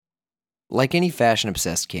Like any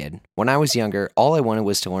fashion-obsessed kid, when I was younger, all I wanted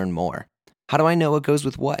was to learn more. How do I know what goes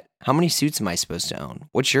with what? How many suits am I supposed to own?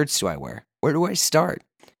 What shirts do I wear? Where do I start?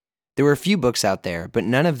 There were a few books out there, but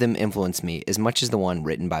none of them influenced me as much as the one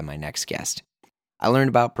written by my next guest. I learned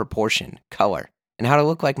about proportion, color, and how to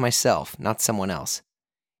look like myself, not someone else.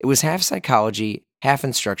 It was half psychology, half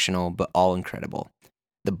instructional, but all incredible.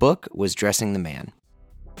 The book was Dressing the Man.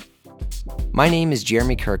 My name is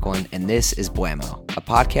Jeremy Kirkland, and this is Blammo, a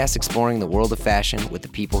podcast exploring the world of fashion with the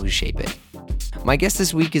people who shape it. My guest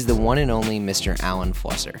this week is the one and only Mr. Alan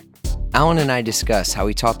Flusser. Alan and I discuss how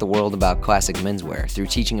he taught the world about classic menswear through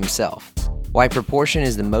teaching himself, why proportion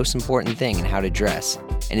is the most important thing in how to dress,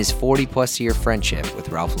 and his 40-plus year friendship with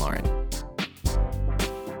Ralph Lauren.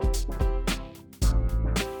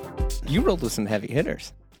 You rolled with some heavy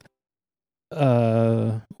hitters.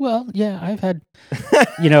 Well, yeah, I've had,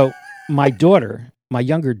 my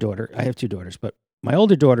younger daughter, I have two daughters, but my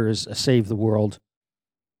older daughter is a Save the World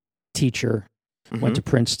teacher, went to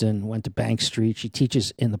Princeton, went to Bank Street. She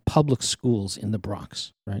teaches in the public schools in the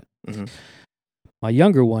Bronx, right? Mm-hmm. My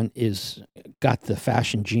younger one got the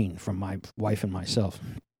fashion gene from my wife and myself.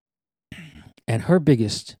 And her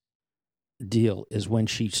biggest deal is when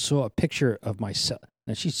she saw a picture of myself.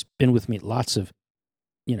 Now, she's been with me at lots of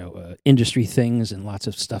industry things and lots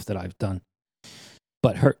of stuff that I've done.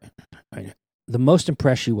 But the most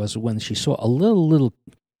impressed she was when she saw a little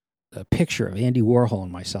picture of Andy Warhol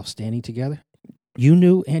and myself standing together. You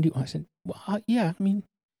knew Andy? I said, well, yeah, a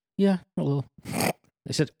little. I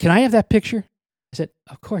said, can I have that picture? I said,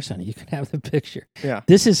 of course, honey, you can have the picture. Yeah.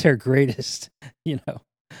 This is her greatest,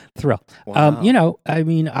 thrill. Wow.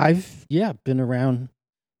 I've been around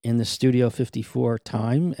in the Studio 54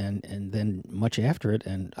 time and then much after it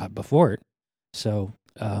and before it. So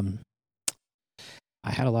I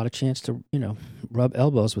had a lot of chance to, rub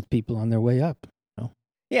elbows with people on their way up.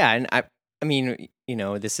 Yeah, and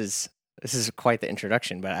this is quite the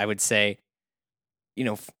introduction, but I would say,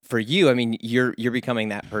 for you, you're becoming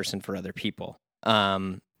that person for other people.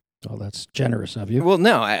 Oh, that's generous of you. Well,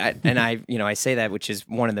 no, I say that, which is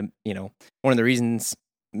one of the reasons,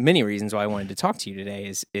 many reasons why I wanted to talk to you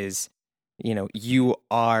today is you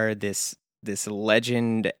are this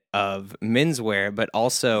legend of menswear, but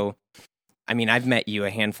also, I've met you a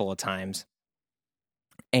handful of times,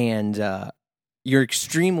 and you're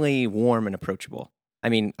extremely warm and approachable.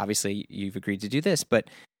 Obviously you've agreed to do this, but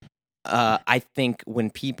I think when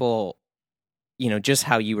people, just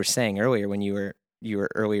how you were saying earlier, when you were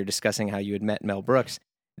earlier discussing how you had met Mel Brooks,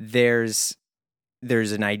 there's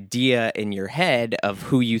an idea in your head of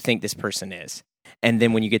who you think this person is. And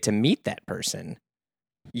then when you get to meet that person,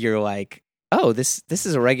 you're like, oh, this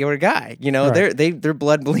is a regular guy. Right. Their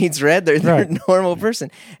blood bleeds red. They're a normal person.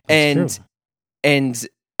 That's true. And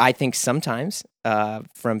I think sometimes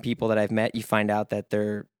from people that I've met, you find out that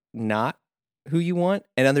they're not who you want,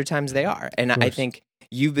 and other times they are. And I think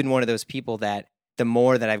you've been one of those people that the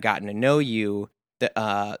more that I've gotten to know you,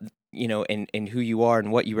 and who you are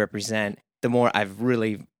and what you represent, the more I've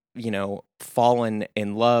really, fallen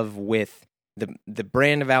in love with the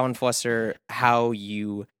brand of Alan Flusser, how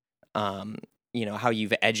you, how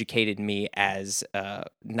you've educated me as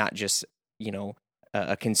not just,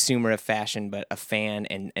 a consumer of fashion, but a fan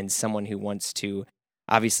and someone who wants to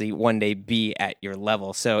obviously one day be at your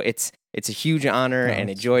level. So it's a huge honor and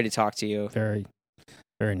a joy to talk to you. Very,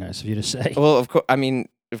 very nice of you to say. Well, of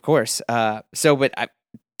course.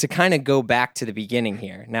 To kind of go back to the beginning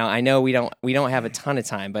here. Now, I know we don't have a ton of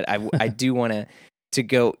time, but I do want to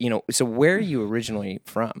go. So where are you originally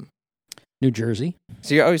from? New Jersey.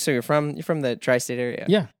 So you're from the tri-state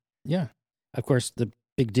area. Yeah. Of course, the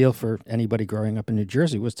big deal for anybody growing up in New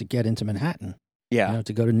Jersey was to get into Manhattan. Yeah.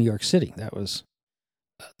 To go to New York City. That was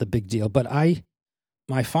the big deal. But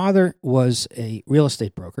my father was a real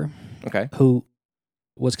estate broker. Okay. Who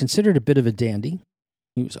was considered a bit of a dandy.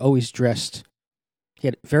 He was always dressed.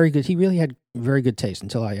 He really had very good taste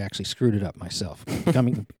until I actually screwed it up myself.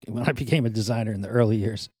 When I became a designer in the early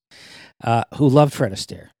years, who loved Fred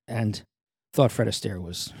Astaire and thought Fred Astaire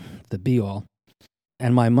was the be-all.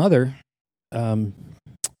 And my mother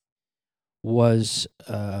was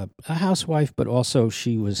a housewife, but also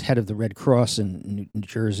she was head of the Red Cross in New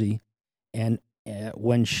Jersey. And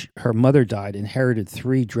when her mother died, inherited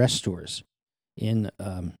 3 dress stores.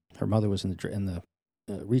 Her mother was in the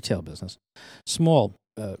retail business, small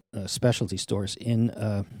specialty stores in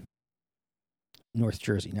North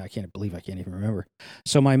Jersey. Now I can't even remember.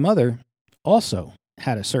 So my mother also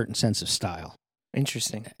had a certain sense of style.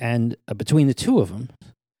 Interesting. And between the two of them,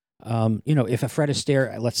 if a Fred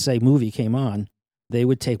Astaire, let's say, movie came on, they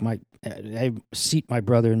would take my I'd seat my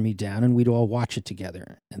brother and me down, and we'd all watch it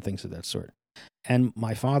together and things of that sort. And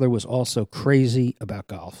my father was also crazy about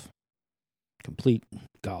golf, complete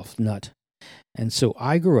golf nut. And so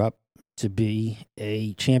I grew up to be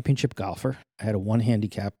a championship golfer. I had a one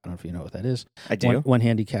handicap. I don't know if you know what that is. I do. One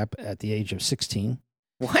handicap at the age of 16.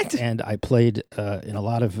 What? And I played in a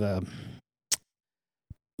lot of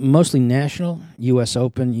mostly national, U.S.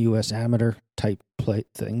 Open, U.S. Amateur type play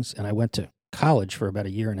things. And I went to college for about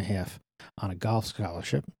a year and a half on a golf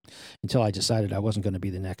scholarship until I decided I wasn't going to be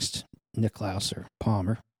the next Nicklaus or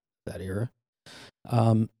Palmer, that era.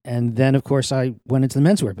 And then, of course, I went into the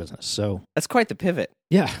menswear business. So That's quite the pivot.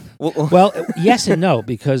 yeah. Well, Well, yes and no,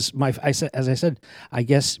 because as I said, I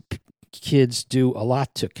guess kids do a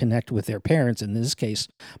lot to connect with their parents. In this case,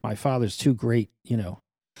 my father's two great,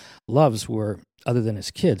 loves were, other than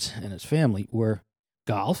his kids and his family, were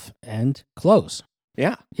golf and clothes.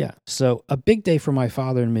 yeah. Yeah. So a big day for my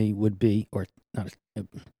father and me would be, or not,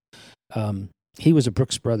 he was a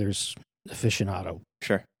Brooks Brothers aficionado.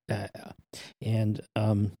 Sure. And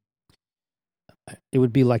it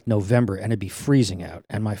would be like November, and it'd be freezing out.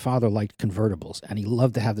 And my father liked convertibles, and he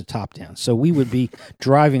loved to have the top down. So we would be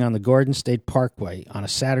driving on the Garden State Parkway on a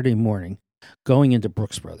Saturday morning, going into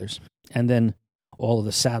Brooks Brothers, and then all of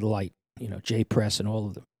the satellite, J Press and all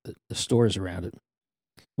of the stores around it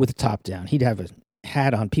with the top down. He'd have a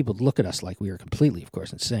hat on. People would look at us like we were completely, of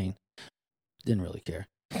course, insane. Didn't really care.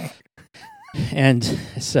 And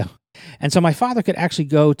so my father could actually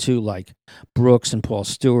go to like Brooks and Paul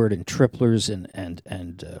Stewart and Tripler's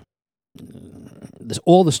and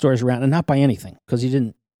all the stores around, and not buy anything because he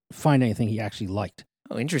didn't find anything he actually liked.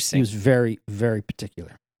 Oh, interesting. He was very, very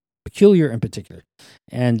peculiar and particular.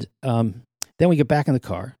 And then we get back in the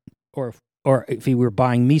car, or if he were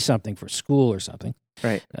buying me something for school or something,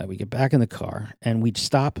 right? We get back in the car and we'd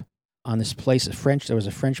stop on this place, there was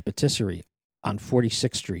a French patisserie on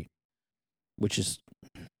 46th Street, which is,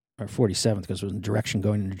 or 47th, because it was in the direction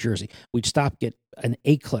going to New Jersey. We'd stop, get a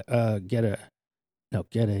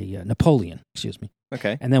Napoleon, excuse me.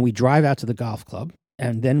 Okay. And then we drive out to the golf club,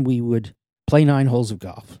 and then we would play 9 holes of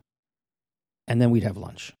golf. And then we'd have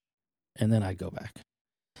lunch. And then I'd go back.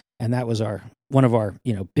 And that was one of our,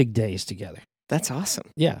 big days together. That's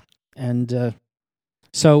awesome. Yeah. And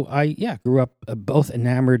so I grew up both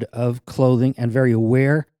enamored of clothing and very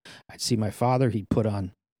aware. I'd see my father, he'd put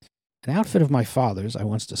on an outfit of my father's, I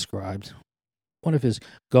once described. One of his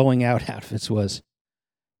going out outfits was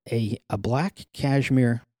a black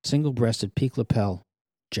cashmere single-breasted peak lapel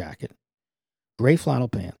jacket, gray flannel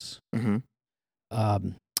pants, mm-hmm.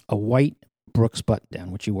 A white Brooks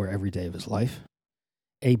button-down, which he wore every day of his life,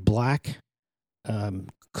 a black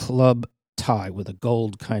club tie with a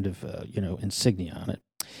gold kind of insignia on it,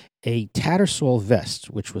 a Tattersall vest,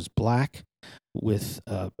 which was black with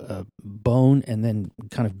a bone and then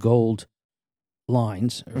kind of gold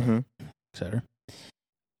lines, mm-hmm. etc.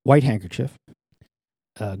 White handkerchief,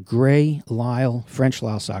 gray French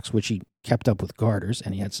Lisle socks, which he kept up with garters,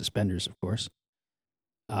 and he had suspenders, of course,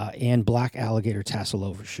 and black alligator tassel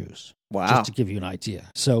over shoes. Wow. Just to give you an idea.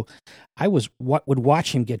 So I would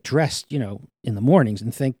watch him get dressed, in the mornings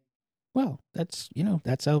and think, well, that's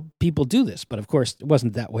how people do this. But of course, it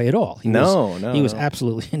wasn't that way at all. He was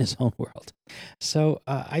absolutely in his own world. So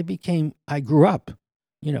I grew up,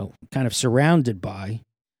 kind of surrounded by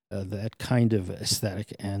that kind of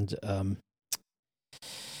aesthetic. And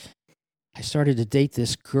I started to date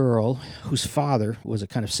this girl whose father was a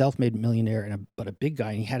kind of self-made millionaire, but a big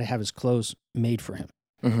guy, and he had to have his clothes made for him.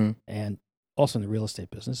 Mm-hmm. And also in the real estate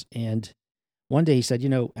business. And one day he said,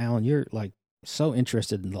 Alan, you're like so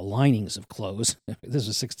interested in the linings of clothes. This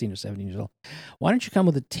was 16 or 17 years old. Why don't you come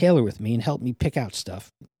with a tailor with me and help me pick out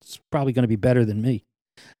stuff? It's probably going to be better than me.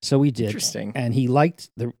 So we did. Interesting. And he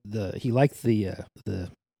liked the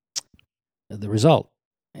result.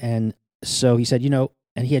 And so he said,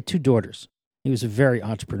 and he had 2 daughters. He was a very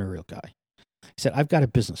entrepreneurial guy. He said, I've got a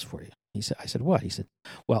business for you. I said, what? He said,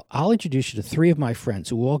 well, I'll introduce you to 3 of my friends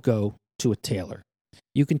who all go to a tailor.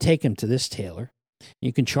 You can take them to this tailor.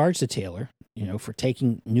 You can charge the tailor, for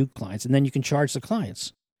taking new clients, and then you can charge the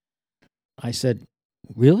clients. I said,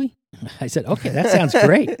 really? I said, okay, that sounds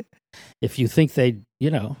great. If you think they'd,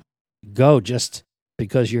 go just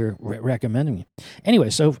because you're recommending me. Anyway,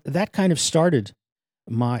 so that kind of started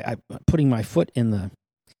putting my foot in the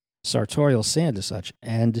sartorial sand as such.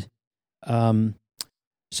 And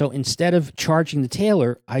so instead of charging the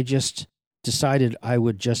tailor, I just decided I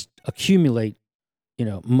would just accumulate,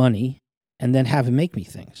 money and then have him make me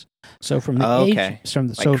things. So from the age,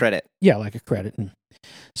 credit. Yeah, like a credit. And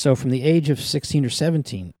so from the age of 16 or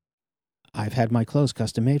 17, I've had my clothes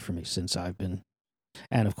custom made for me since I've been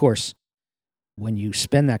And of course, when you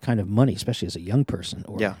spend that kind of money, especially as a young person,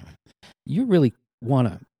 you really want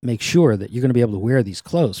to make sure that you're going to be able to wear these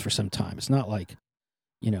clothes for some time. It's not like,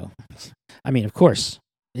 I mean, of course,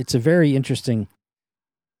 it's a very interesting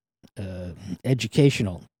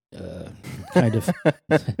educational kind of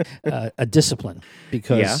a discipline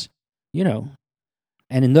because,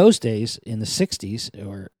 and in those days, in the 60s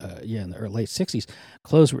in the late 60s,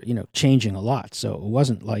 clothes were, changing a lot. So it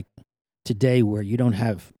wasn't like today where you don't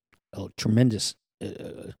have a tremendous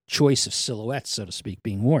choice of silhouettes, so to speak,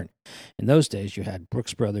 being worn. In those days, you had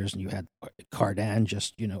Brooks Brothers and you had Cardin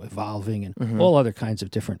just, evolving and all other kinds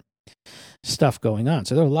of different stuff going on.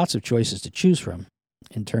 So there were lots of choices to choose from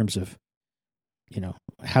in terms of,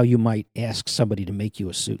 how you might ask somebody to make you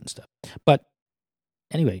a suit and stuff. But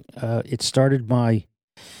anyway, it started my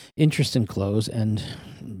interest in clothes. And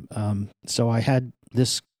so I had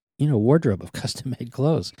this, wardrobe of custom-made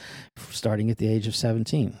clothes starting at the age of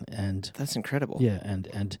 17. And that's incredible. Yeah.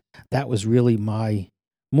 And that was really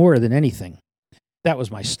more than anything, that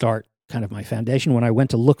was my start, kind of my foundation. When I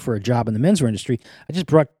went to look for a job in the menswear industry, I just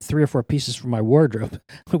brought 3 or 4 pieces from my wardrobe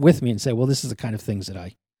with me and said, well, this is the kind of things that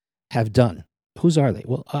I have done. Whose are they?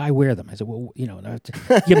 Well, I wear them. I said, well, and I have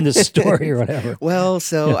to give them this story or whatever. Well,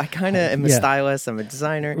 so I kind of am a stylist. I'm a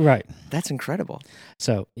designer. Right. That's incredible.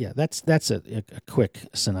 So, that's a quick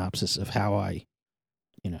synopsis of how I,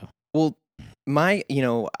 Well,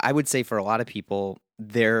 I would say for a lot of people,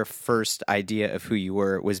 their first idea of who you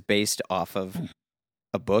were was based off of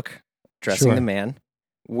a book, Dressing the Man,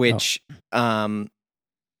 which, I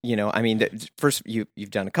mean, first you've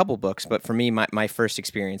done a couple books, but for me, my first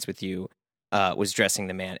experience with you was Dressing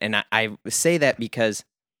the Man. And I say that because,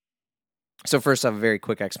 so first off, a very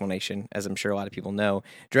quick explanation, as I'm sure a lot of people know,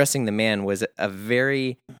 Dressing the Man was a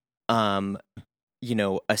very,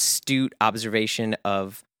 astute observation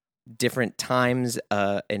of different times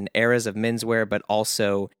and eras of menswear, but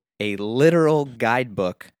also a literal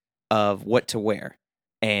guidebook of what to wear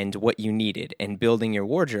and what you needed and building your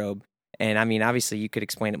wardrobe. And I mean, obviously you could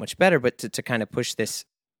explain it much better, but to kind of push this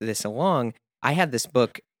along, I had this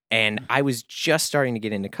book and I was just starting to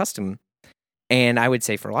get into custom. And I would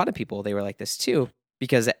say for a lot of people, they were like this too,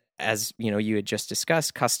 because as you had just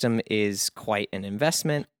discussed, custom is quite an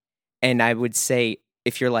investment. And I would say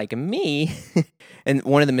if you're like me, and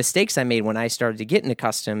one of the mistakes I made when I started to get into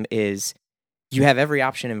custom is you have every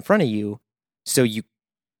option in front of you, so you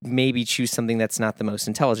maybe choose something that's not the most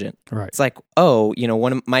intelligent. Right. It's like,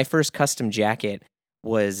 one of my first custom jacket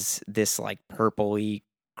was this like purpley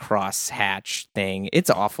cross hatch thing. It's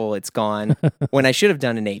awful. It's gone. When I should have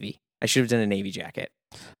done a navy. I should have done a navy jacket.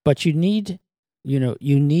 But you need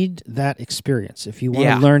that experience if you want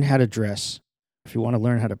to learn how to dress. If you want to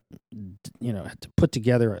learn how to, to put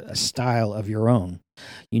together a style of your own,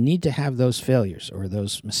 you need to have those failures or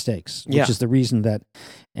those mistakes, which is the reason that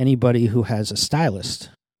anybody who has a stylist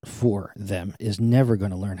for them is never going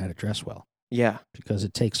to learn how to dress well. Yeah. Because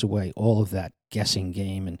it takes away all of that guessing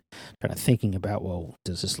game and kind of thinking about, well,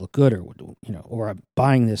 does this look good? Or I'm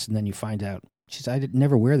buying this and then you find out, geez, I did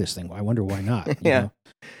never wear this thing. I wonder why not. Yeah.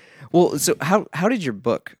 Well, so how did your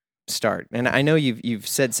book start? And I know you've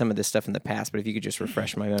said some of this stuff in the past, but if you could just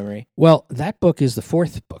refresh my memory. Well, that book is the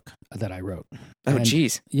 4th book that I wrote. Oh,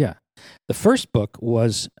 geez. Yeah. The first book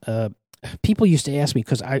was, people used to ask me,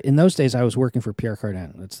 because in those days I was working for Pierre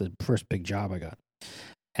Cardin. That's the first big job I got.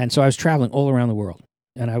 And so I was traveling all around the world.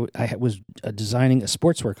 And I was designing a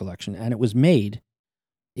sportswear collection, and it was made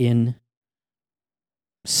in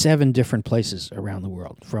 7 different places around the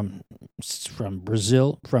world, from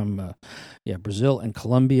Brazil, Brazil and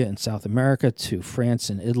Colombia in South America, to France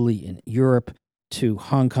and Italy in Europe, to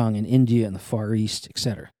Hong Kong and India and the Far East,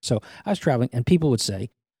 etc. So I was traveling, and people would say,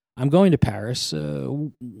 I'm going to Paris.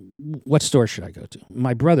 What store should I go to?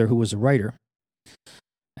 My brother, who was a writer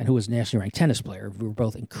and who was a nationally ranked tennis player, we were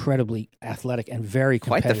both incredibly athletic and very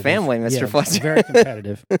competitive. Quite the family, Mr. Flusser. Very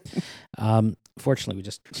competitive. Fortunately, we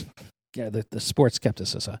just... the sports kept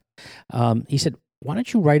us aside. He said, why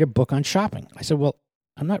don't you write a book on shopping? I said, well,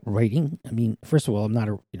 I'm not writing. I mean, first of all, I'm not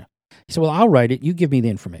He said, well, I'll write it. You give me the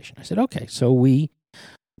information. I said, okay. So we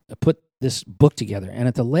put this book together. And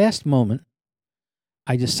at the last moment,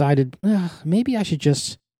 I decided, maybe I should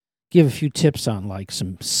just give a few tips on like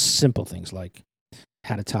some simple things like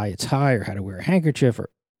how to tie a tie or how to wear a handkerchief.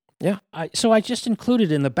 So I just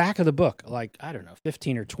included in the back of the book, like,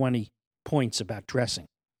 15 or 20 points about dressing.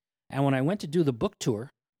 And when I went to do the book tour,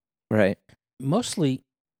 right, mostly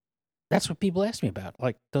that's what people asked me about,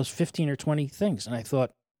 like those 15 or 20 things. And I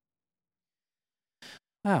thought,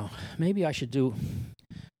 wow, maybe I should do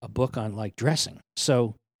a book on like dressing.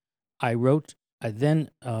 So I then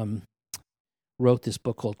wrote this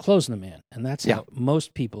book called Closing the Man. And that's Yeah. how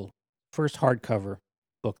most people, first hardcover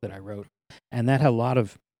book that I wrote. And that had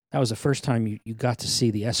that was the first time you got to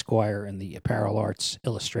see the Esquire and the Apparel Arts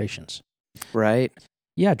illustrations. Right.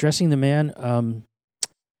 Yeah, Dressing the Man.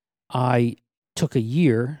 I took a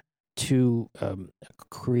year to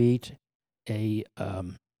create a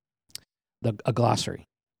glossary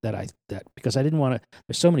that because I didn't want to.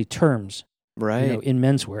 There's so many terms, Right. in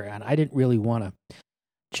menswear, and I didn't really want to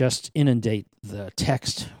just inundate the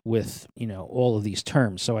text with all of these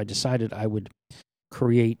terms. So I decided I would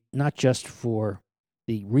create not just for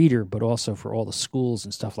the reader, but also for all the schools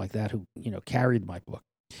and stuff like that who carried my book,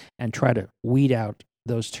 and try to weed out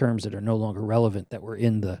those terms that are no longer relevant that were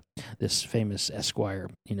in this famous Esquire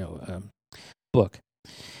book,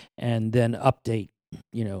 and then update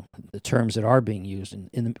the terms that are being used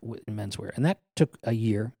in menswear. And that took a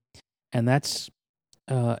year, and that's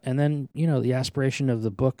and then the aspiration of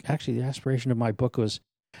the book. Actually, the aspiration of my book was,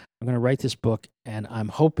 I'm going to write this book, and I'm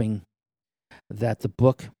hoping that the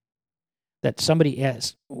book that somebody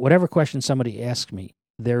asks, whatever question somebody asks me,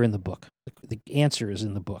 they're in the book. The answer is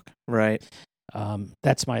in the book. Right.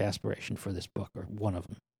 That's my aspiration for this book, or one of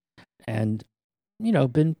them. And,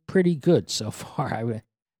 been pretty good so far.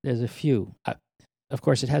 There's a few. Of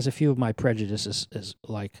course, it has a few of my prejudices, as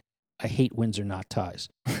like, I hate Windsor knot ties.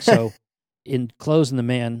 So in Closing the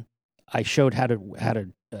Man, I showed how to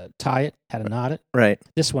tie it, how to knot it. Right.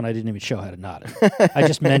 This one, I didn't even show how to knot it. I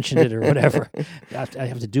just mentioned it or whatever. I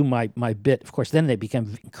have to do my bit. Of course, then they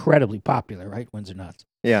become incredibly popular, right? Windsor knots.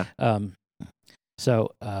 Yeah.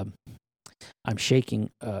 So I'm shaking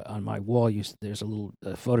on my wall. There's a little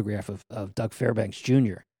photograph of Doug Fairbanks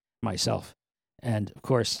Jr., myself, and of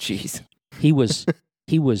course, Jeez. he was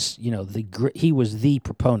he was the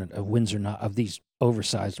proponent of Windsor knot, of these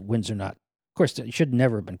oversized Windsor knot. Of course, it should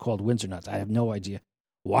never have been called Windsor knots. I have no idea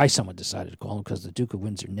why someone decided to call them, because the Duke of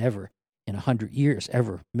Windsor never in 100 years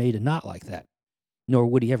ever made a knot like that, nor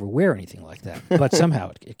would he ever wear anything like that. But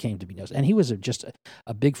somehow it came to be noticed. And he was just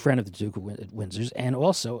a big friend of the Duke of Windsor's, and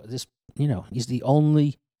also this, he's the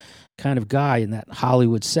only kind of guy in that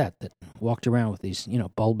Hollywood set that walked around with these,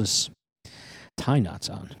 bulbous tie knots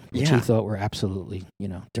on, which he thought were absolutely,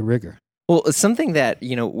 de rigueur. Well, something that,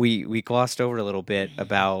 we glossed over a little bit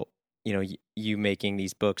about, you making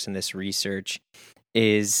these books and this research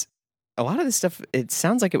is a lot of this stuff, it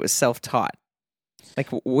sounds like it was self-taught. Like,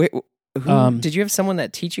 who, did you have someone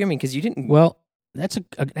that teach you? I mean, because you didn't... Well, that's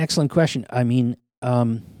an excellent question. I mean,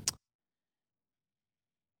 I'm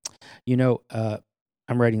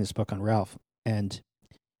writing this book on Ralph, and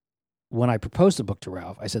when I proposed the book to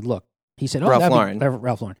Ralph, I said, look, he said, Ralph Lauren.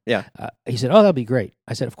 Ralph Lauren. Yeah. He said, that'll be great.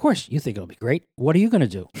 I said, of course, you think it'll be great. What are you going to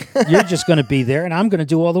do? You're just going to be there, and I'm going to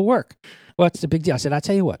do all the work. What's the big deal? I said, I'll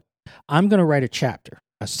tell you what. I'm going to write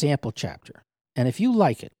a sample chapter. And if you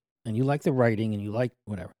like it, and you like the writing, and you like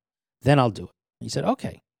whatever, then I'll do it. He said,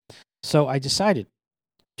 okay. So I decided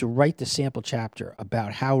to write the sample chapter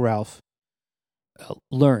about how Ralph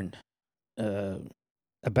learned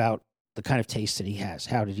about the kind of taste that he has.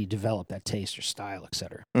 How did he develop that taste or style, et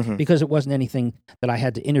cetera? Mm-hmm. Because it wasn't anything that I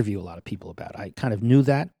had to interview a lot of people about. I kind of knew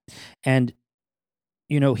that. And,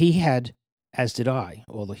 he had, as did I,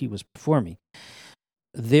 although he was before me,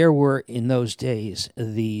 there were in those days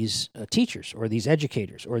these teachers or these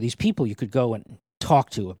educators or these people you could go and talk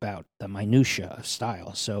to about the minutia of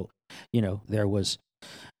style. So, there was...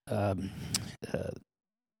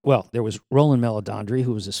 there was Roland Meledandri,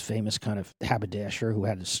 who was this famous kind of haberdasher who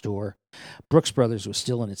had a store. Brooks Brothers was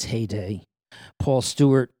still in its heyday. Paul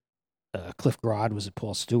Stewart, Cliff Grodd was at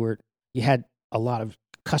Paul Stewart. You had a lot of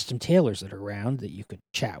custom tailors that are around that you could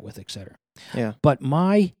chat with, etc. Yeah. But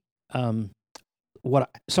I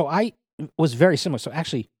was very similar. So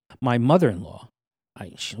actually, my mother-in-law,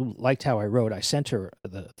 she liked how I wrote. I sent her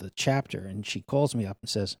the chapter, and she calls me up and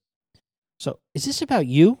says, "So is this about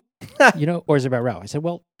you?" Or is it about Ralph? I said,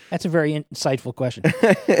 well, that's a very insightful question.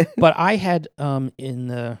 But I had,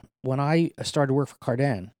 when I started work for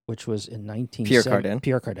Cardin, which was in Pierre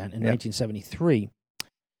Cardin in 1973,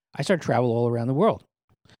 I started to travel all around the world.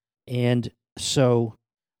 And so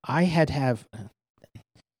I had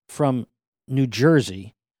from New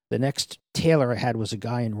Jersey, the next tailor I had was a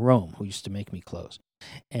guy in Rome who used to make me clothes.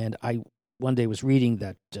 And I one day was reading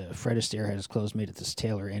that Fred Astaire had his clothes made at this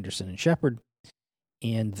tailor, Anderson and Shepherd.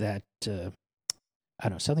 And that,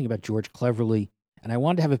 something about George Cleverly. And I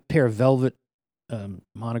wanted to have a pair of velvet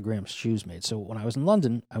monogram shoes made. So when I was in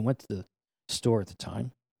London, I went to the store at the time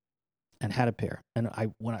and had a pair. And I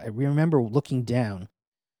remember looking down,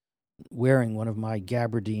 wearing one of my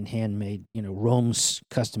gabardine handmade, Rome's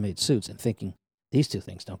custom-made suits and thinking, these two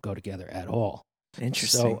things don't go together at all.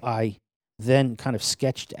 Interesting. So then kind of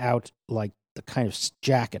sketched out like the kind of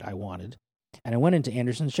jacket I wanted. And I went into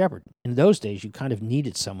Anderson Shepherd. In those days, you kind of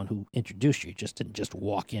needed someone who introduced you. You just didn't just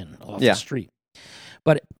walk in off the street.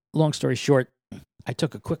 But long story short, I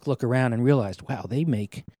took a quick look around and realized, wow, they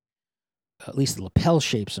make at least the lapel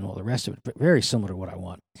shapes and all the rest of it very similar to what I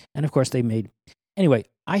want. And of course, anyway,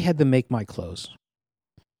 I had them make my clothes.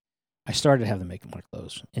 I started to have them make my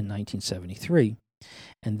clothes in 1973.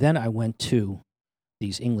 And then I went to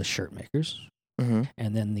these English shirt makers, and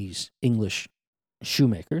then these English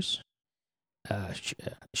shoemakers. I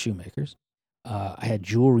had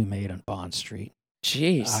jewelry made on Bond Street.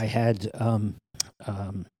 Jeez. I had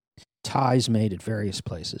ties made at various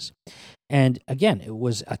places. And again, it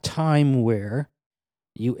was a time where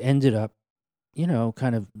you ended up,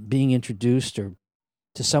 kind of being introduced to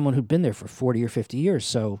someone who'd been there for 40 or 50 years.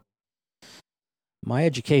 So my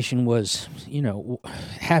education was,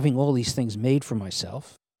 having all these things made for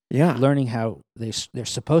myself. Yeah. Learning how they're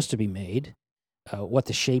supposed to be made, what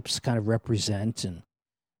the shapes kind of represent, and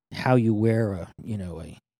how you wear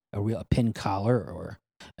a pin collar or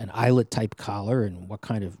an eyelet type collar, and what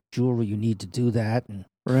kind of jewelry you need to do that, and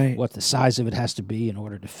what the size of it has to be in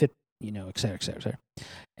order to fit, et cetera, et cetera, et cetera.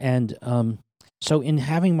 And so in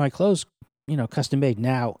having my clothes, custom made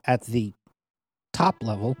now at the top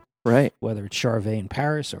level, whether it's Charvet in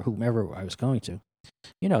Paris or whomever I was going to,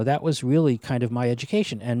 that was really kind of my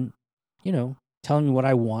education, and, telling me what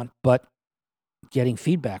I want, but getting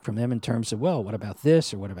feedback from them in terms of, well, what about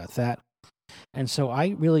this or what about that? And so I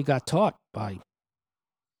really got taught by,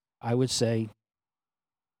 I would say,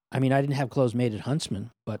 I didn't have clothes made at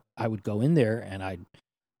Huntsman, but I would go in there and I'd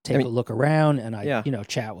take a look around and I'd,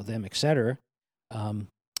 chat with them, et cetera.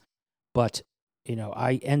 But,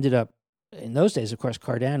 I ended up, in those days, of course,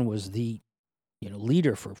 Cardin was the,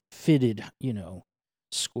 leader for fitted,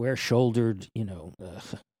 square-shouldered,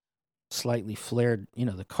 slightly flared,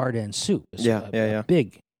 the Cardin suit. Was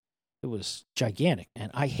big. It was gigantic,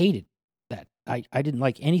 and I hated that. I didn't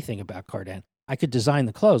like anything about Cardin. I could design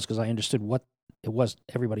the clothes because I understood what it was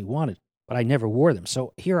everybody wanted, but I never wore them.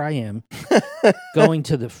 So here I am going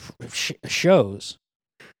to the shows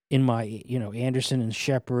in my, Anderson and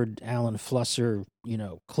Shepherd, Alan Flusser,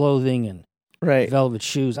 clothing and velvet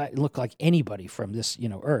shoes. I look like anybody from this,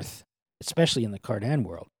 earth, especially in the Cardin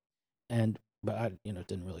world. But I,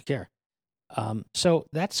 didn't really care. So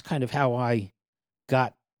that's kind of how I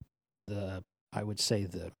got I would say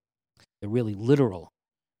the really literal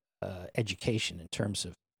education in terms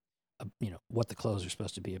of, what the clothes are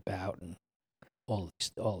supposed to be about and all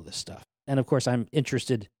of this stuff. And of course, I'm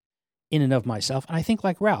interested in and of myself. And I think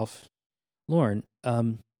like Ralph Lauren,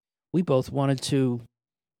 we both wanted to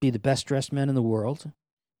be the best dressed men in the world.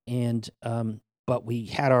 And, but we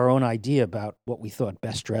had our own idea about what we thought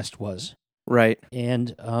best dressed was. Right.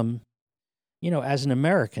 And, as an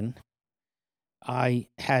American, I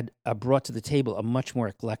had brought to the table a much more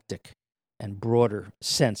eclectic and broader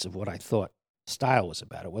sense of what I thought style was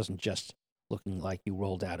about. It wasn't just looking like you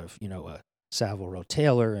rolled out of, a Savile Row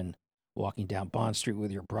tailor and walking down Bond Street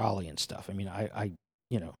with your brolly and stuff.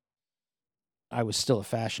 I was still a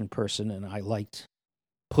fashion person, and I liked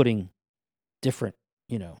putting different,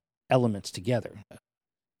 elements together.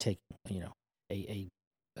 Taking, a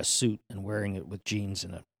suit and wearing it with jeans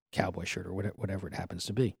and a cowboy shirt or whatever it happens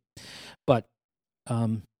to be. But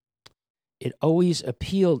it always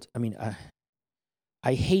appealed.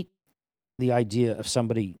 I hate the idea of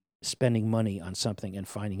somebody spending money on something and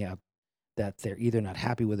finding out that they're either not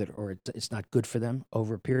happy with it or it's not good for them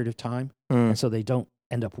over a period of time. And so they don't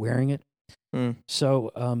end up wearing it.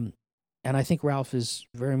 So, and I think Ralph is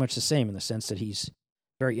very much the same in the sense that he's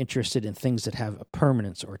very interested in things that have a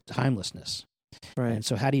permanence or timelessness. Right. And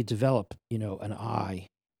so how do you develop, an eye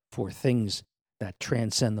for things that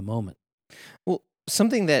transcend the moment? Well,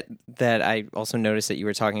 something that I also noticed that you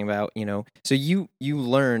were talking about, so you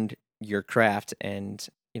learned your craft and,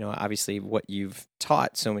 obviously what you've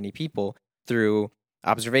taught so many people through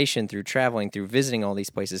observation, through traveling, through visiting all these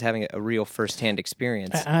places, having a real firsthand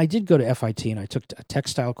experience. I did go to FIT and I took a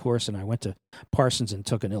textile course, and I went to Parsons and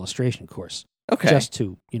took an illustration course. Okay. Just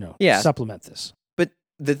to, supplement this. But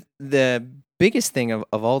the biggest thing of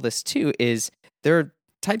all this too is there are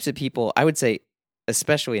types of people, I would say,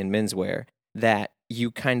 especially in menswear, that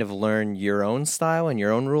you kind of learn your own style and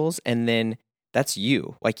your own rules, and then that's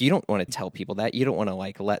you. Like, you don't want to tell people that. You don't want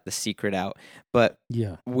to let the secret out. But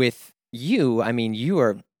with you,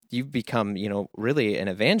 you've become, really an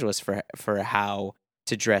evangelist for how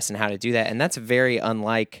to dress and how to do that. And that's very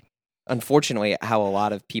unlike, unfortunately, how a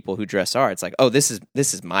lot of people who dress are. It's like, oh, this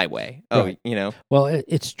is my way. Oh, right. Well,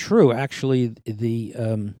 it's true. Actually,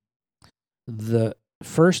 the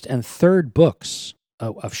first and third books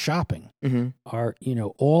of shopping Mm-hmm. are,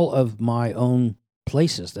 all of my own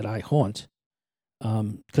places that I haunt.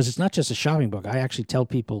 Because it's not just a shopping book. I actually tell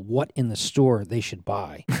people what in the store they should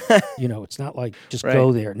buy. It's not like just Right.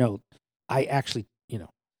 go there. No, I actually,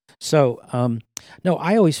 So, no,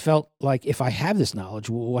 I always felt like if I have this knowledge,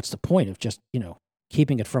 well, what's the point of just,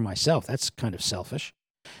 keeping it for myself? That's kind of selfish.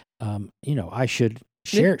 I should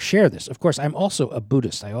share this. Of course, I'm also a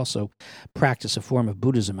Buddhist. I also practice a form of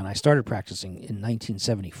Buddhism, and I started practicing in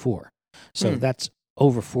 1974. So that's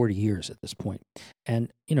over 40 years at this point.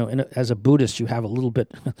 And, as a Buddhist, you have a little bit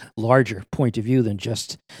larger point of view than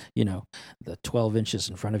just, the 12 inches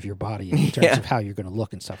in front of your body in terms of how you're going to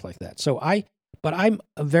look and stuff like that. So but I'm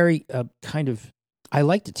a very I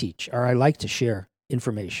like to teach, or I like to share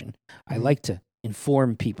information. I like to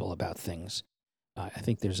inform people about things. I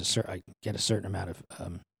think I get a certain amount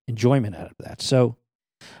of enjoyment out of that. So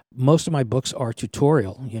most of my books are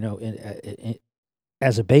tutorial,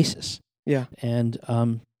 as a basis. Yeah. And,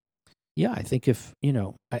 I think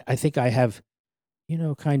I think I have,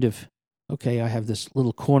 kind of, okay, I have this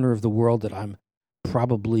little corner of the world that I'm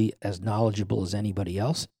probably as knowledgeable as anybody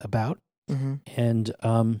else about. Mm-hmm. And,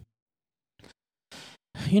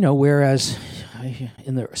 whereas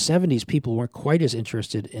in the 70s, people weren't quite as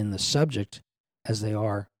interested in the subject as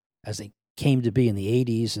they came to be in the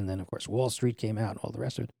 80s. And then, of course, Wall Street came out and all the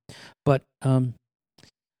rest of it. But,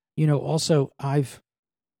 also I've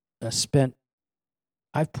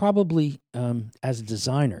probably, as a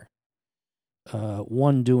designer,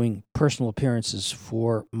 doing personal appearances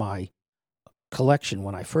for my collection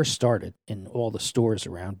when I first started in all the stores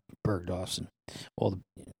around Bergdorf's and all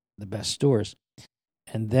the best stores,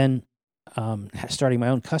 and then starting my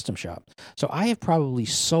own custom shop. So I have probably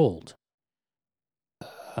sold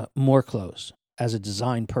more clothes as a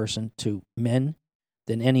design person to men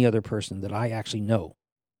than any other person that I actually know.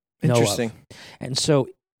 Interesting. Of. And so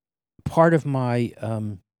part of my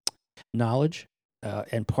knowledge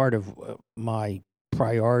and part of my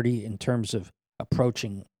priority in terms of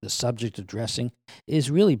approaching the subject of dressing is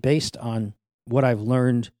really based on what I've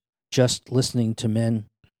learned just listening to men,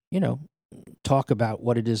 talk about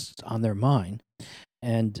what it is on their mind.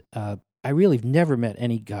 And I really have never met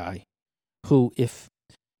any guy who, if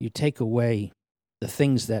you take away the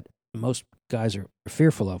things that most guys are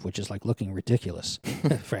fearful of, which is like looking ridiculous,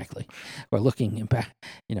 frankly, or looking,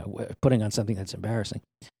 putting on something that's embarrassing.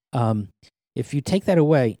 If you take that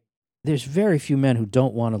away, there's very few men who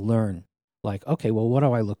don't want to learn, like, okay, well, what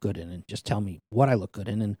do I look good in? And just tell me what I look good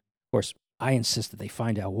in. And, of course, I insist that they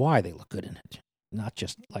find out why they look good in it, not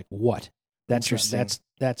just like what.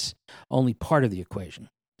 That's only part of the equation.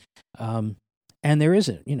 And there's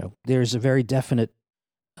a very definite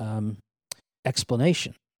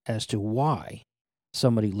explanation as to why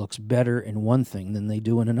somebody looks better in one thing than they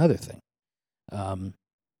do in another thing, et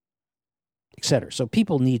cetera. So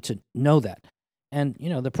people need to know that. And,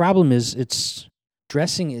 the problem is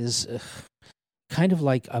dressing is kind of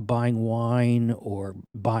like buying wine or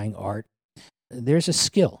buying art. There's a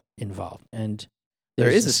skill involved. And there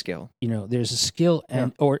is a skill. There's a skill,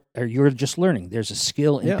 and or you're just learning. There's a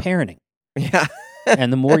skill in parenting. Yeah.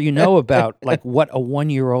 And the more you know about like what a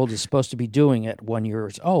 1-year-old is supposed to be doing at 1 year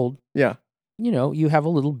old, you have a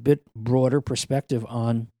little bit broader perspective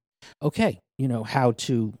on, okay, how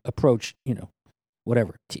to approach,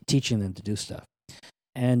 whatever, teaching them to do stuff.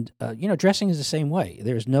 And, dressing is the same way.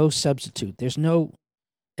 There's no substitute.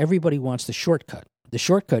 Everybody wants the shortcut. The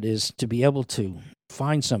shortcut is to be able to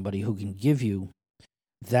find somebody who can give you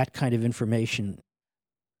that kind of information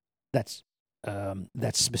that's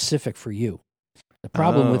specific for you. The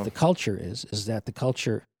problem with the culture is that the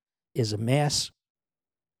culture is a mass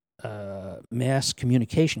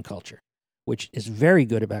communication culture, which is very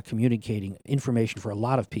good about communicating information for a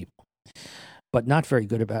lot of people, but not very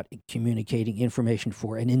good about communicating information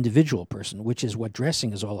for an individual person, which is what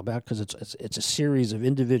dressing is all about, because it's a series of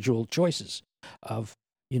individual choices of,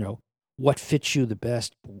 what fits you the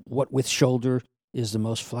best, what with shoulder is the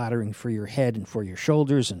most flattering for your head and for your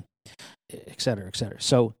shoulders, and et cetera, et cetera.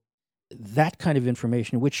 So that kind of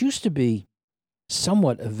information, which used to be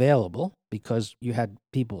somewhat available because you had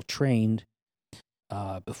people trained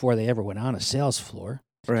before they ever went on a sales floor.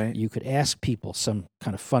 Right. You could ask people some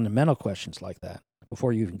kind of fundamental questions like that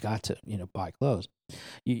before you even got to, buy clothes.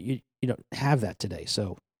 You don't have that today.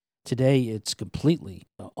 So today it's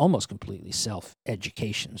almost completely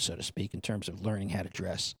self-education, so to speak, in terms of learning how to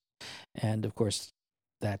dress. And of course,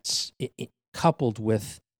 that's it coupled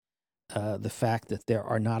with the fact that there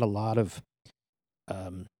are not a lot of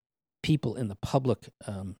people in the public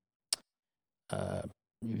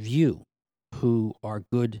view who are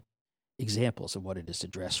good examples of what it is to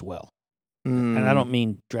dress well. And I don't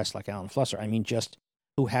mean dress like Alan Flusser. I mean just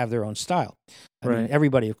who have their own style. I mean,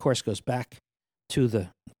 everybody, of course, goes back to the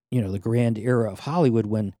grand era of Hollywood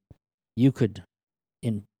when you could,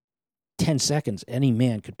 in 10 seconds, any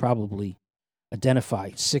man could probably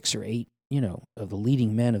identify 6 or 8, of the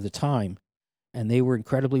leading men of the time, and they were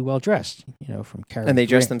incredibly well dressed, from Cary And they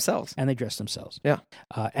dressed Grant. themselves. And they dressed themselves. Yeah.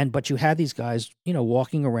 But you had these guys,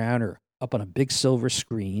 walking around or up on a big silver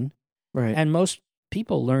screen. Right. And most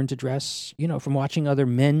people learn to dress, from watching other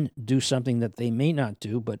men do something that they may not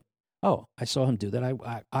do, but, I saw him do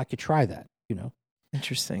that. I could try that,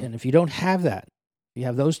 Interesting. And if you don't have that, you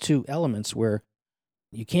have those two elements where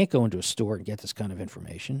you can't go into a store and get this kind of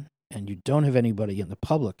information, and you don't have anybody in the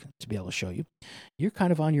public to be able to show you, you're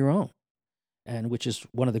kind of on your own. And which is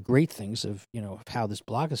one of the great things of, of how this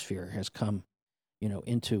blogosphere has come,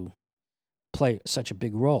 into play such a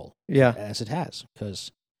big role as it has.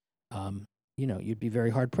 Because, you'd be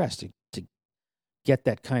very hard pressed to get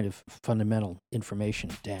that kind of fundamental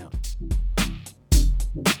information down.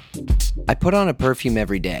 I put on a perfume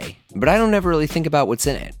every day, but I don't ever really think about what's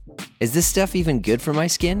in it. Is this stuff even good for my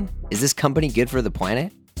skin? Is this company good for the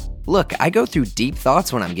planet? Look, I go through deep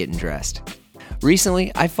thoughts when I'm getting dressed.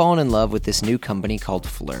 Recently, I've fallen in love with this new company called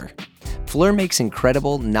Fleur. Fleur makes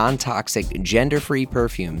incredible, non-toxic, gender-free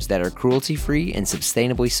perfumes that are cruelty-free and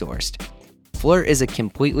sustainably sourced. Fleur is a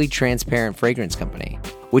completely transparent fragrance company,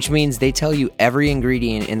 which means they tell you every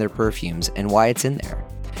ingredient in their perfumes and why it's in there.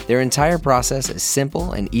 Their entire process is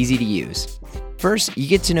simple and easy to use. First, you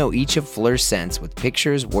get to know each of Fleur's scents with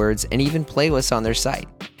pictures, words, and even playlists on their site.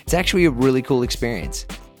 It's actually a really cool experience.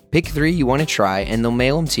 Pick 3 you want to try, and they'll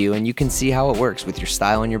mail them to you, and you can see how it works with your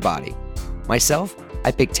style and your body. Myself,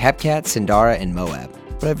 I picked Hepcat, Sindara, and Moab,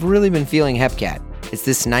 but I've really been feeling Hepcat. It's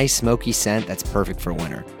this nice smoky scent that's perfect for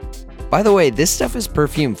winter. By the way, this stuff is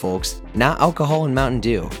perfume, folks, not alcohol and Mountain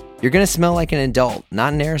Dew. You're going to smell like an adult,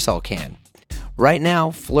 not an aerosol can. Right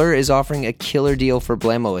now, Fleur is offering a killer deal for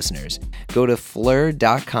Blammo listeners. Go to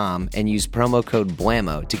fleur.com and use promo code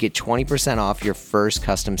BLAMMO to get 20% off your first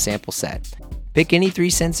custom sample set. Pick any 3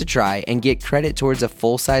 scents to try and get credit towards a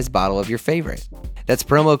full-size bottle of your favorite. That's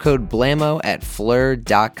promo code BLAMMO at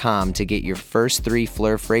fleur.com to get your first 3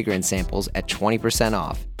 Fleur fragrance samples at 20%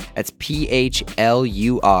 off. That's PHLUR.com.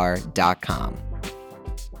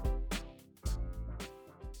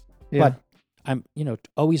 Yeah. But I'm,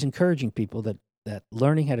 always encouraging people that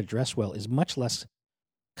learning how to dress well is much less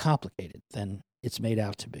complicated than it's made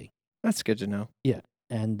out to be. That's good to know. Yeah.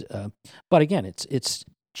 And, but again, it's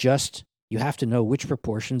just, you have to know which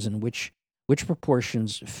proportions and which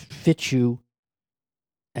proportions fit you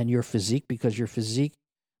and your physique, because your physique,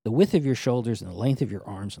 the width of your shoulders and the length of your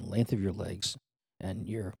arms and the length of your legs and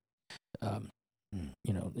your, the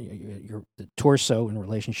torso in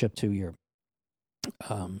relationship to your,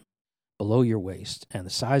 below your waist, and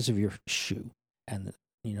the size of your shoe and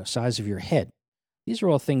the, size of your head. These are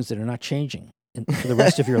all things that are not changing for the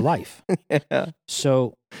rest of your life. Yeah.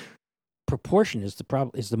 So proportion is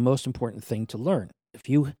the most important thing to learn. If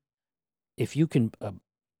you can,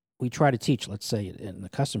 we try to teach, let's say in the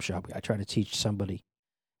custom shop, I try to teach somebody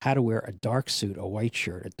how to wear a dark suit, a white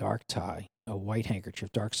shirt, a dark tie, a white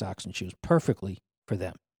handkerchief, dark socks and shoes perfectly for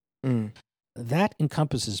them. Mm. That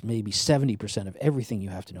encompasses maybe 70% of everything you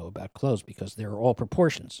have to know about clothes, because they're all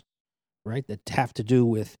proportions, right, that have to do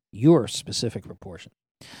with your specific proportion.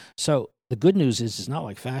 So the good news is it's not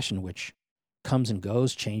like fashion, which comes and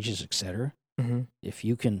goes, changes, etc. Mm-hmm. If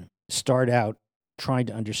you can start out trying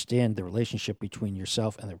to understand the relationship between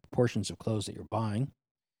yourself and the proportions of clothes that you're buying,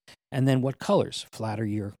 and then what colors flatter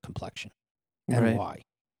your complexion and why.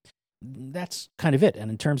 That's kind of it.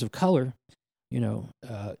 And in terms of color,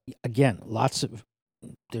 again,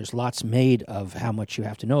 there's lots made of how much you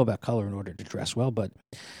have to know about color in order to dress well. But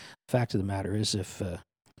the fact of the matter is, if,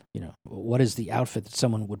 what is the outfit that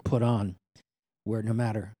someone would put on where no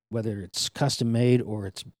matter whether it's custom made or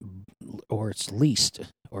it's leased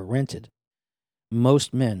or rented,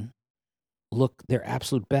 most men look their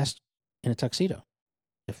absolute best in a tuxedo.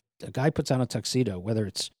 If a guy puts on a tuxedo, whether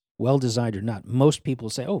it's well designed or not, most people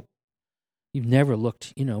say, "Oh, you've never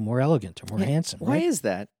looked, more elegant or more handsome." Why right? is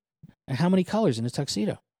that? And how many colors in a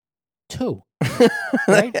tuxedo? 2,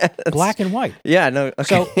 right? Black and white. Yeah, no. Okay.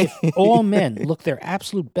 So if all men look their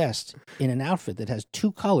absolute best in an outfit that has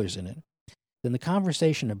 2 colors in it, then the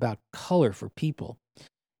conversation about color for people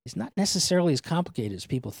is not necessarily as complicated as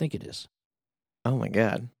people think it is. Oh my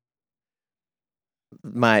God.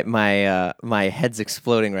 My head's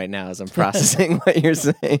exploding right now as I'm processing what you're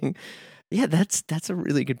saying. Yeah, that's a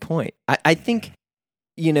really good point. I think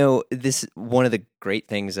this one of the great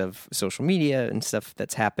things of social media and stuff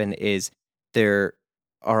that's happened is there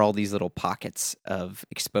are all these little pockets of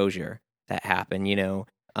exposure that happen.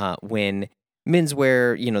 When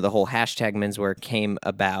menswear, the whole hashtag menswear came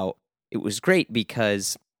about, it was great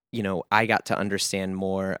because I got to understand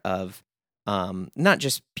more of not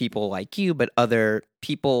just people like you, but other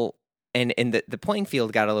people, and the playing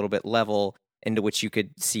field got a little bit level, into which you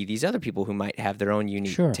could see these other people who might have their own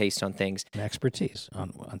unique taste on things. And expertise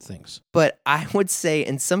on things. But I would say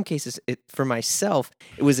in some cases, for myself,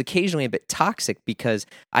 it was occasionally a bit toxic because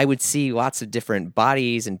I would see lots of different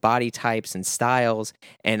bodies and body types and styles,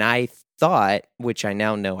 and I thought, which I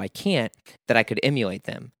now know I can't, that I could emulate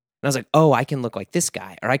them. And I was like, oh, I can look like this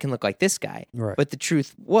guy, or I can look like this guy. Right. But the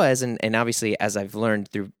truth was, and obviously as I've learned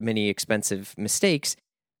through many expensive mistakes,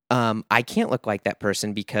 I can't look like that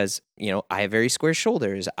person because, I have very square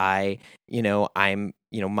shoulders. I'm,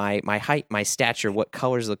 my height, my stature, what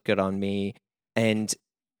colors look good on me. And,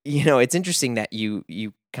 it's interesting that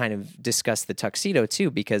you kind of discuss the tuxedo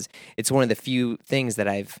too, because it's one of the few things that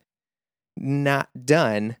I've not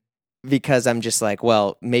done because I'm just like,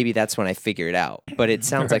 well, maybe that's when I figure it out. But it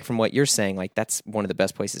sounds like from what you're saying, like that's one of the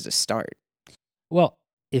best places to start. Well,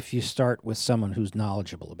 if you start with someone who's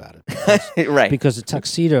knowledgeable about it. Because, right. Because a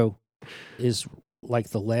tuxedo is like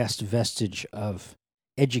the last vestige of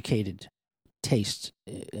educated taste,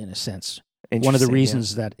 in a sense. One of the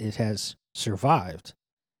reasons that it has survived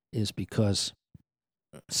is because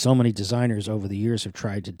so many designers over the years have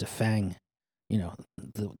tried to defang,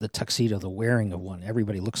 the tuxedo, the wearing of one.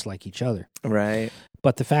 Everybody looks like each other. Right.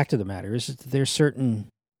 But the fact of the matter is that there's certain,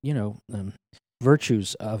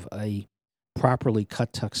 virtues of a properly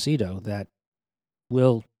cut tuxedo that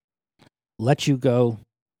will let you go,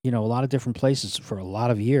 a lot of different places for a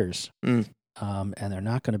lot of years. And they're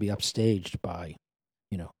not going to be upstaged by,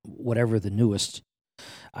 whatever the newest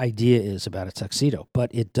idea is about a tuxedo.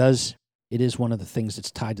 But it is one of the things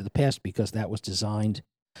that's tied to the past because that was designed,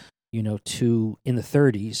 in the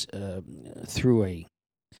 30s through a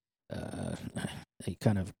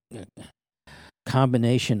kind of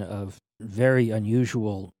combination of very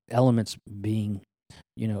unusual elements being,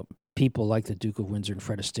 people like the Duke of Windsor and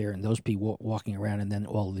Fred Astaire and those people walking around, and then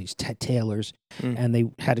all of these tailors, and they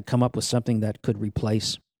had to come up with something that could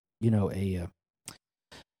replace, a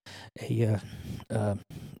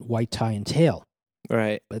white tie and tail,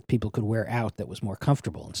 right? That people could wear out that was more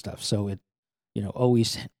comfortable and stuff. So it,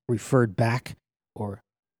 always referred back, or,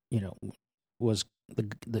 was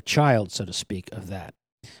the child, so to speak, of that,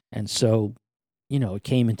 and so, it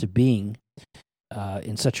came into being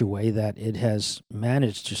in such a way that it has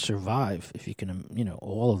managed to survive, if you can,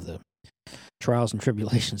 all of the trials and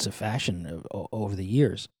tribulations of fashion over the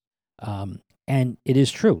years. And it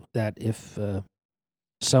is true that if a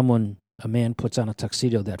man puts on a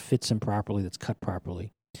tuxedo that fits him properly, that's cut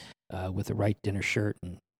properly, with the right dinner shirt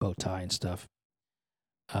and bow tie and stuff,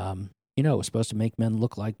 it's supposed to make men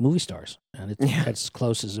look like movie stars. And it's as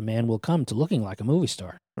close as a man will come to looking like a movie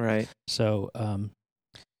star. Right. So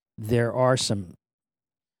there are some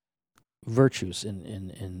virtues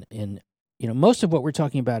in most of what we're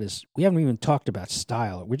talking about is, we haven't even talked about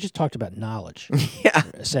style. We just talked about knowledge,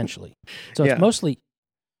 essentially. So it's mostly,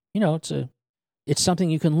 it's something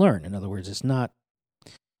you can learn. In other words, it's not,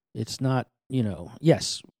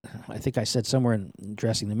 yes, I think I said somewhere in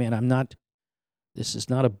Dressing the Man, this is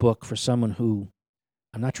not a book for someone who,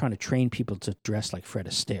 I'm not trying to train people to dress like Fred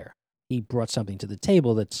Astaire. He brought something to the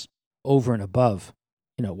table that's over and above,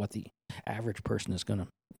 what the average person is going to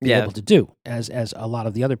be able to do, as a lot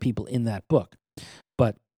of the other people in that book.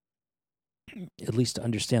 But at least to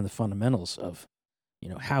understand the fundamentals of,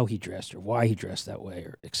 how he dressed or why he dressed that way,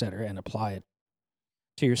 or et cetera, and apply it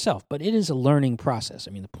to yourself. But it is a learning process.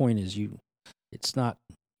 I mean, the point is it's not,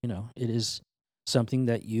 it is something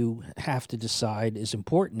that you have to decide is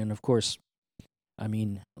important. And of course, I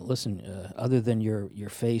mean, listen, other than your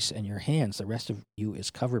face and your hands, the rest of you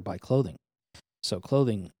is covered by clothing. So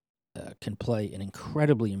clothing can play an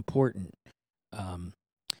incredibly important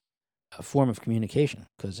form of communication,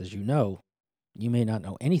 because as you know, you may not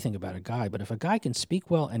know anything about a guy, but if a guy can speak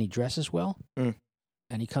well and he dresses well, and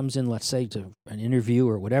he comes in, let's say, to an interview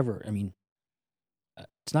or whatever, I mean,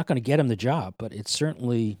 it's not going to get him the job, but it's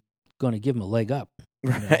certainly going to give him a leg up.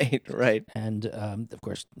 Right. And, of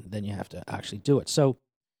course, then you have to actually do it. So,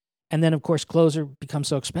 and then, of course, clothes become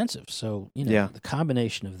so expensive. So, the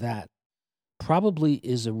combination of that probably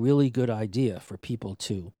is a really good idea for people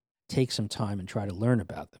to take some time and try to learn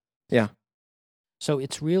about them. Yeah. So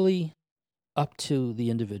it's really up to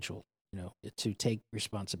the individual, to take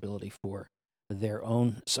responsibility for their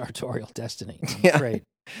own sartorial destiny. I'm Yeah. afraid.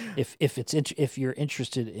 If you're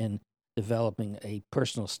interested in developing a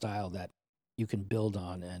personal style that you can build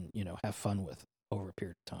on and have fun with over a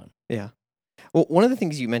period of time. Yeah. Well, one of the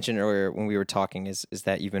things you mentioned earlier when we were talking is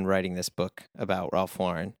that you've been writing this book about Ralph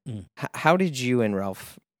Lauren. How did you and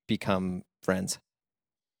Ralph become friends?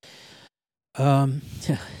 In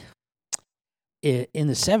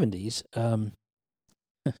the 70s,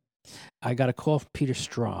 I got a call from Peter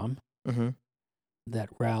Strom that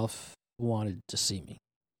Ralph wanted to see me.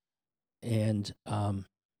 And I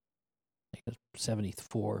think it was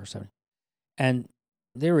 74 or 70. And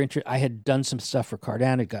they were interested. I had done some stuff for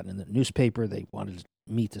Cardano, had gotten in the newspaper. They wanted to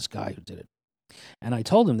meet this guy who did it. And I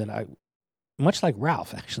told him that much like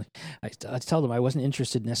Ralph, actually, I told him I wasn't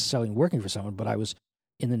interested necessarily in working for someone, but I was,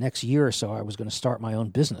 in the next year or so, I was going to start my own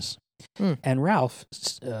business. And Ralph,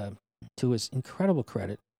 to his incredible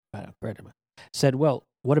credit, said, well,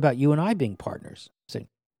 what about you and I being partners? I said,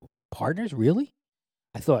 partners? Really?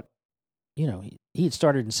 I thought, he had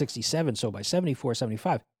started in 67, so by 74,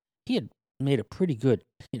 75, he had made a pretty good,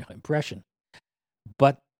 impression.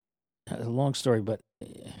 But, a long story, but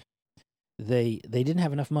they didn't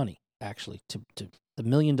have enough money, actually, to the $1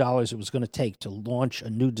 million it was going to take to launch a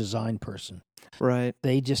new design person. Right.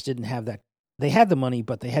 They just didn't have that. They had the money,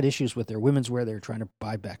 but they had issues with their women's wear they were trying to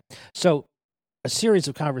buy back. So a series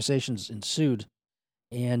of conversations ensued,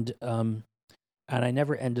 and we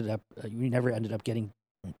never ended up getting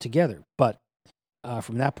together. But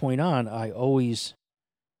from that point on, I always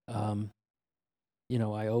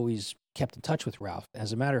kept in touch with Ralph.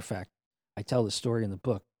 As a matter of fact, I tell this story in the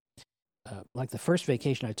book. Like the first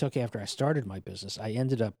vacation I took after I started my business, I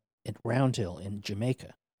ended up at Round Hill in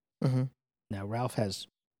Jamaica. Now, Ralph has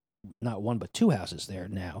not one but two houses there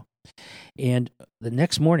now. And the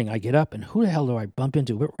next morning I get up, and who the hell do I bump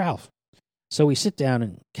into but Ralph? So we sit down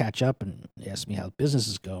and catch up and ask me how business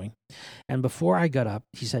is going. And before I got up,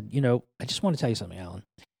 he said, I just want to tell you something, Alan.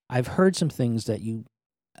 I've heard some things that you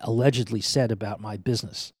allegedly said about my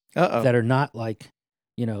business that are not like,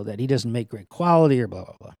 that he doesn't make great quality or blah,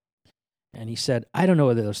 blah, blah. And he said, I don't know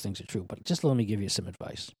whether those things are true, but just let me give you some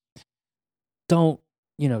advice. Don't,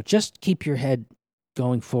 just keep your head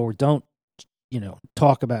going forward. Don't,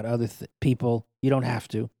 talk about other people. You don't have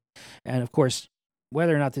to. And of course,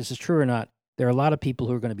 whether or not this is true or not, there are a lot of people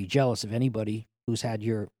who are going to be jealous of anybody who's had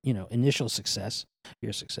your, initial success,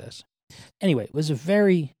 your success. Anyway, it was a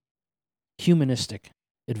very humanistic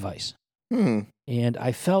advice. And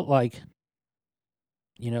I felt like,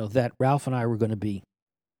 that Ralph and I were going to be,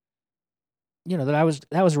 that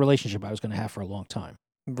was a relationship I was going to have for a long time.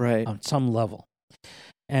 Right. On some level.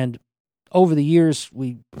 And over the years,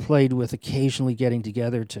 we played with occasionally getting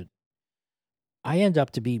together I end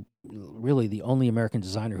up to be really the only American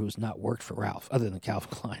designer who's not worked for Ralph, other than Calvin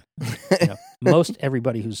Klein. Most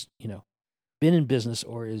everybody who's, been in business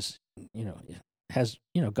or is, has,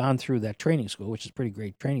 gone through that training school, which is a pretty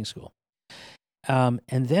great training school. And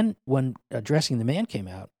then when Dressing the Man came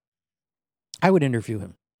out, I would interview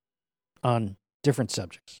him on different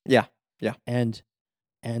subjects. Yeah. And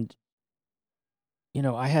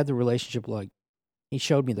I had the relationship like he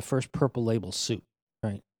showed me the first Purple Label suit,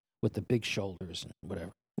 right, with the big shoulders and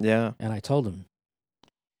whatever. Yeah. And I told him,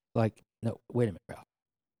 like, no, wait a minute, Ralph.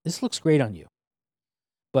 This looks great on you.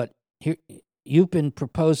 But here you've been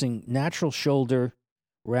proposing natural shoulder,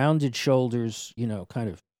 rounded shoulders, kind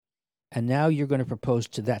of. And now you're going to propose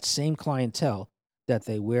to that same clientele that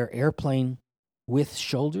they wear airplane with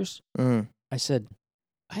shoulders. I said,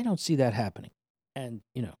 I don't see that happening. And,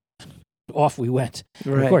 off we went.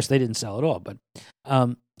 Right. Of course, they didn't sell at all. But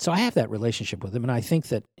so I have that relationship with him. And I think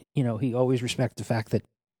that, he always respects the fact that,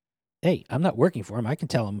 hey, I'm not working for him. I can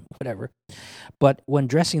tell him whatever. But when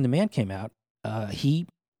Dressing the Man came out, he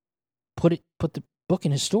put the book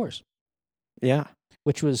in his stores. Yeah.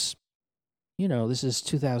 Which was, this is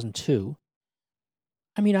 2002.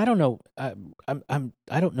 I mean, I don't know. I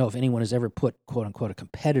don't know if anyone has ever put "quote unquote" a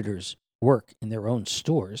competitor's work in their own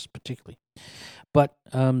stores, particularly. But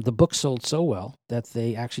the book sold so well that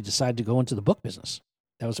they actually decided to go into the book business.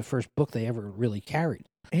 That was the first book they ever really carried.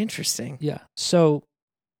 Interesting. Yeah. So,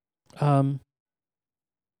 I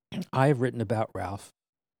have written about Ralph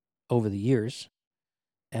over the years,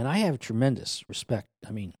 and I have tremendous respect.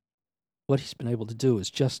 I mean, what he's been able to do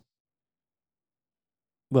is just.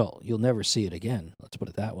 Well, you'll never see it again. Let's put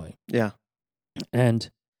it that way. Yeah. And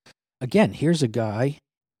again, here's a guy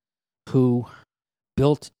who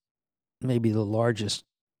built maybe the largest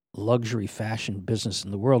luxury fashion business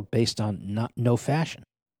in the world based on no fashion.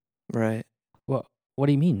 Right. Well, what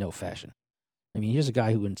do you mean no fashion? I mean, here's a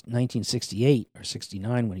guy who in 1968 or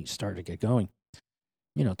 69, when he started to get going,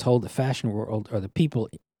 told the fashion world or the people,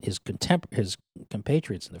 his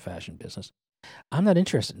compatriots in the fashion business, I'm not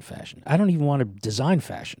interested in fashion. I don't even want to design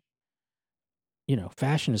fashion.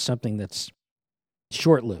 Fashion is something that's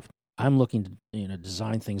short-lived. I'm looking to,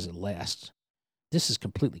 design things that last. This is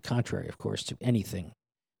completely contrary, of course, to anything,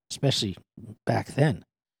 especially back then.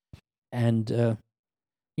 And,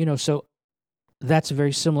 so that's a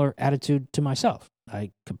very similar attitude to myself.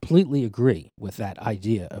 I completely agree with that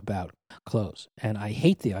idea about clothes. And I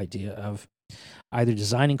hate the idea of either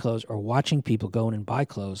designing clothes or watching people go in and buy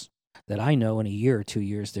clothes that I know in a year or 2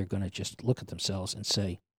 years they're going to just look at themselves and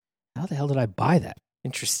say, how the hell did I buy that?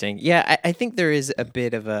 Interesting. Yeah, I think there is a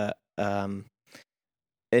bit of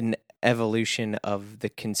an evolution of the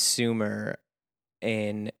consumer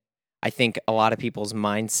in, I think, a lot of people's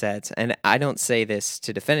mindsets. And I don't say this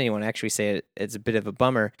to defend anyone. I actually say it's a bit of a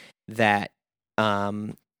bummer that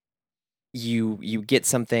you get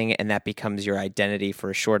something and that becomes your identity for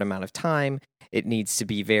a short amount of time. It needs to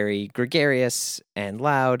be very gregarious and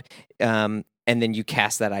loud, and then you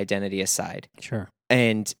cast that identity aside. Sure.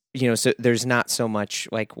 And, so there's not so much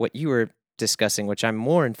like what you were discussing, which I'm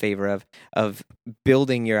more in favor of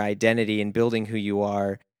building your identity and building who you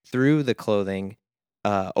are through the clothing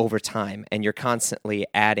over time. And you're constantly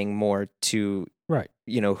adding more to, right,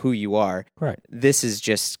 who you are. Right. This is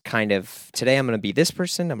just kind of, today I'm going to be this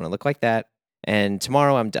person, I'm going to look like that, and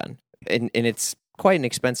tomorrow I'm done. And it's quite an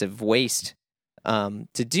expensive waste to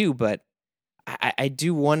do, but I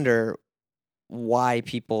do wonder why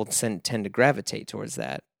people tend to gravitate towards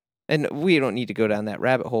that. And we don't need to go down that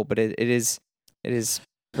rabbit hole, but it is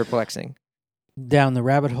perplexing. Down the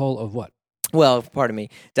rabbit hole of what? Well, pardon me,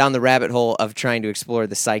 down the rabbit hole of trying to explore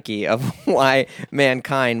the psyche of why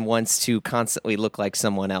mankind wants to constantly look like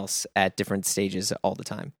someone else at different stages all the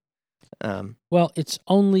time. Well, it's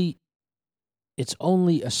only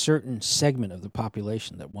a certain segment of the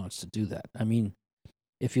population that wants to do that. I mean,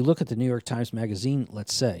 if you look at the New York Times Magazine,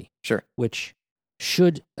 let's say, sure, which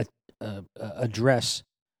should address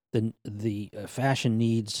the fashion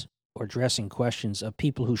needs or dressing questions of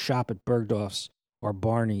people who shop at Bergdorf's or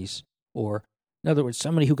Barney's, or in other words,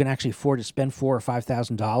 somebody who can actually afford to spend $4,000 or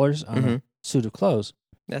 $5,000 on a suit of clothes.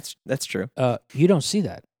 That's true. You don't see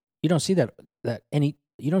that. You don't see that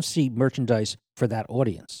you don't see merchandise for that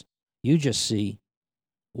audience. You just see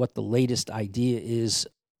what the latest idea is,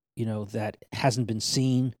 that hasn't been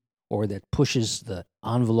seen, or that pushes the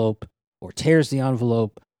envelope or tears the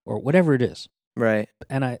envelope or whatever it is. Right.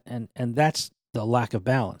 And that's the lack of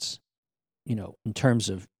balance, in terms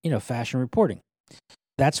of, fashion reporting.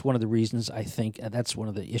 That's one of the reasons I think that's one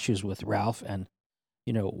of the issues with Ralph, and,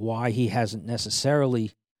 why he hasn't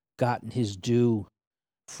necessarily gotten his due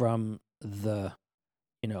from the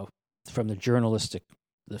journalistic,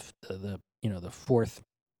 the fourth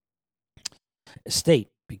estate,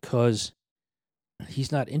 because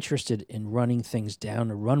he's not interested in running things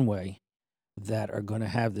down a runway that are going to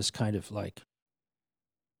have this kind of like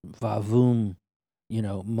vavoom,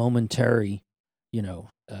 momentary,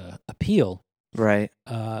 appeal. Right.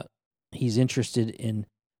 He's interested in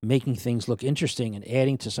making things look interesting and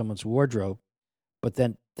adding to someone's wardrobe, but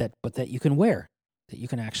that you can wear, that you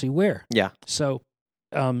can actually wear. Yeah. So,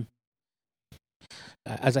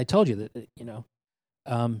 as I told you, that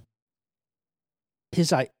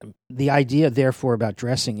the idea, therefore, about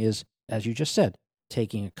dressing is, as you just said,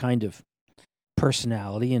 taking a kind of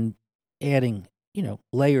personality and adding,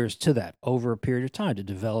 layers to that over a period of time to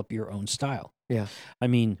develop your own style. Yeah. I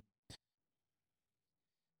mean,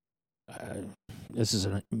 this is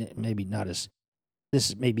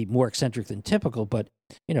maybe more eccentric than typical, but,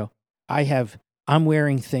 I'm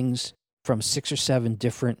wearing things from 6 or 7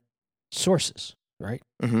 different sources, right?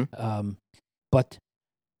 Mm-hmm. But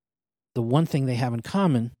the one thing they have in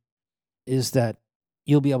common is that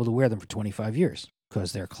you'll be able to wear them for 25 years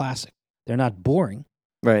because they're classic. They're not boring,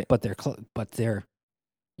 right? But they're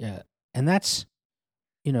yeah, and that's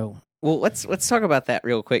Well, let's talk about that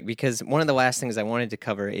real quick, because one of the last things I wanted to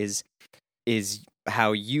cover is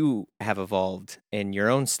how you have evolved in your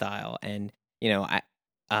own style, and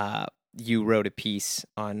you wrote a piece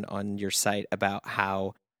on your site about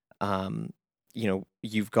how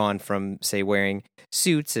you've gone from, say, wearing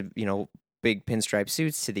suits, big pinstripe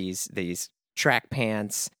suits, to these track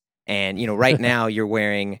pants, and right now you're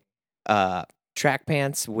wearing track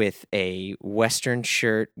pants with a Western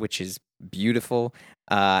shirt, which is beautiful,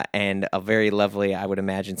 and a very lovely, I would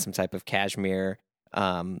imagine, some type of cashmere,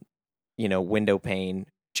 window pane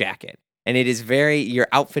jacket. And it is your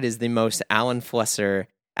outfit is the most Alan Flusser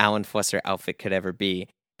outfit could ever be.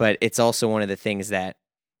 But it's also one of the things that,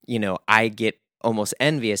 I get almost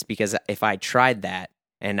envious, because if I tried that,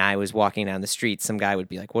 and I was walking down the street, some guy would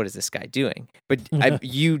be like, "What is this guy doing?" But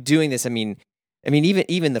you doing this, I mean,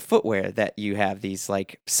 even the footwear that you have, these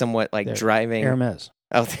like somewhat like They're driving Hermes.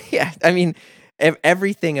 Oh yeah, I mean,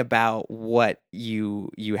 everything about what you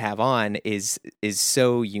have on is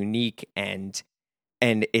so unique, and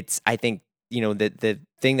it's, I think, the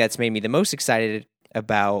thing that's made me the most excited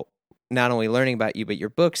about not only learning about you but your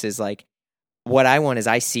books is like, what I want is,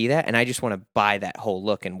 I see that and I just want to buy that whole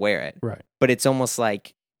look and wear it. Right. But it's almost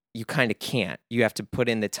like you kind of can't. You have to put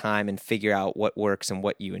in the time and figure out what works and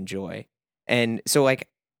what you enjoy. And so, like,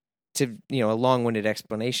 to a long-winded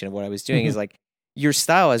explanation of what I was doing is like, your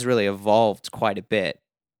style has really evolved quite a bit.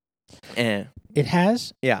 And It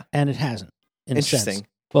has, yeah, and it hasn't. In a sense. interesting.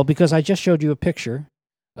 Well, because I just showed you a picture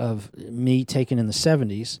of me taken in the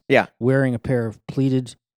 70s, Yeah, wearing a pair of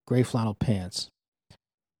pleated gray flannel pants,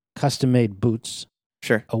 custom-made boots,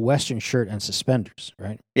 sure. a Western shirt, and suspenders,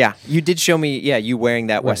 right? Yeah, you did show me. Yeah, you wearing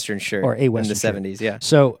that Right. Western shirt Or a Western in the shirt. 70s. Yeah,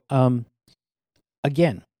 So,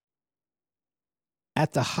 again,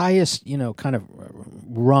 at the highest, kind of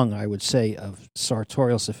rung, I would say, of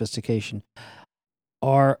sartorial sophistication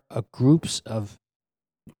are groups of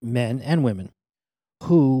men and women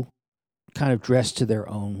who kind of dress to their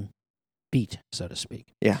own beat, so to speak.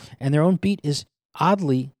 Yeah. And their own beat is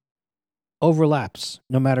oddly overlaps,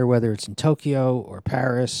 no matter whether it's in Tokyo or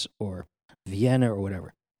Paris or Vienna or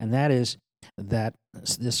whatever. And that is that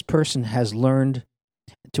this person has learned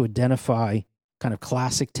to identify kind of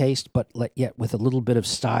classic taste, but yet with a little bit of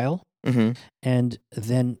style, mm-hmm. and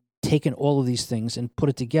then taken all of these things and put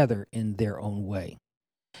it together in their own way.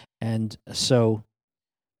 And so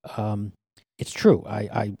it's true.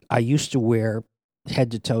 I used to wear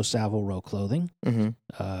head-to-toe Savile Row clothing, Mm-hmm.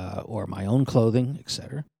 or my own clothing,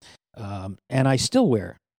 etc. And I still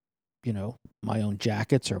wear, my own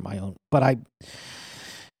jackets or my own. But I'm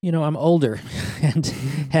older,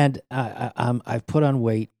 and I've put on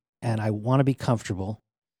weight, and I want to be comfortable.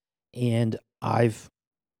 And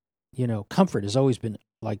comfort has always been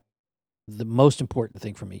like the most important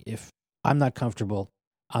thing for me. If I'm not comfortable,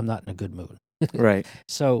 I'm not in a good mood. Right.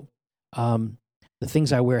 So the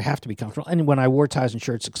things I wear have to be comfortable. And when I wore ties and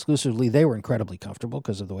shirts exclusively, they were incredibly comfortable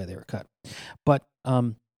because of the way they were cut. But,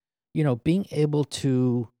 being able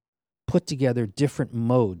to put together different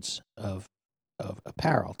modes of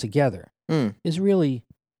apparel together is really,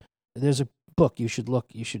 there's a book you should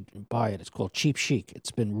buy it. It's called Cheap Chic.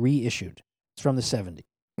 It's been reissued. It's from the 70s.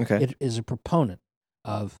 Okay. It is a proponent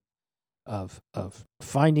of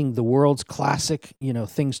finding the world's classic,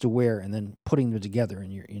 things to wear and then putting them together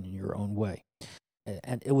in your own way.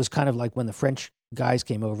 And it was kind of like when the French guys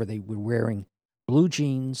came over, they were wearing blue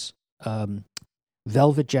jeans,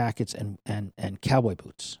 velvet jackets, and cowboy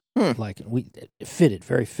boots. Fitted,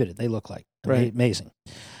 very fitted. They look like right. Amazing.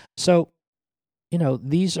 So,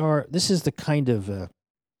 this is the kind of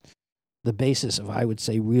the basis of, I would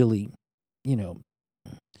say, really,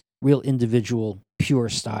 real individual, pure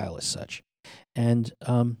style as such. And,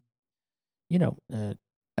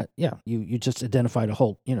 you just identified a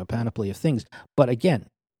whole, panoply of things. But again,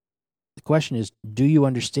 the question is, do you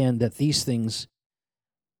understand that these things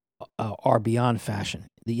are beyond fashion,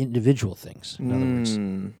 the individual things? In other words,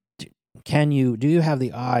 do you have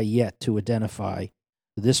the eye yet to identify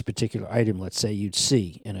this particular item, let's say you'd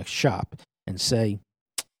see in a shop and say,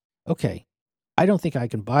 okay, I don't think I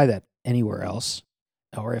can buy that anywhere else.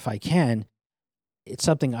 Or if I can, it's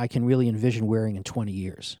something I can really envision wearing in 20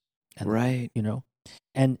 years. And, right.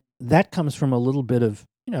 And that comes from a little bit of,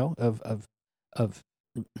 of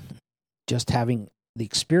just having the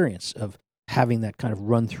experience of having that kind of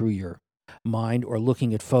run through your mind, or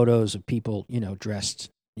looking at photos of people, dressed,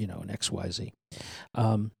 in XYZ.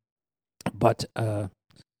 But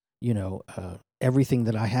everything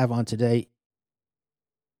that I have on today,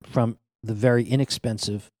 from the very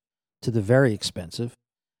inexpensive to the very expensive,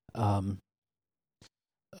 for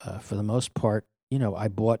the most part, I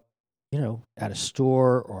bought, at a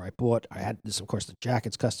store, or I had this, of course, the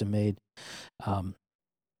jacket's custom made.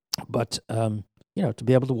 But to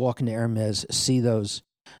be able to walk into Hermes, see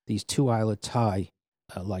these two eyelet tie,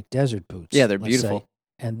 like desert boots. Yeah, they're beautiful. Say,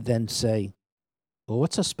 and then say, well,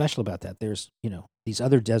 what's so special about that? There's, these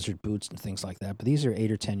other desert boots and things like that, but these are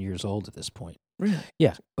 8 or 10 years old at this point. Really?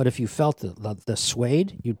 Yeah. But if you felt the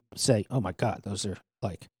suede, you'd say, oh my God, those are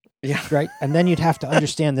like, yeah. Right. And then you'd have to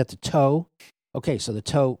understand that the toe, okay, so the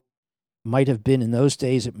toe might have been, in those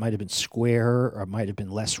days, it might have been square, or it might have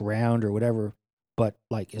been less round or whatever. But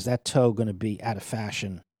like, is that toe going to be out of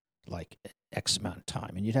fashion like X amount of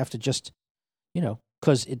time? And you'd have to just,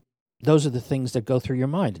 because those are the things that go through your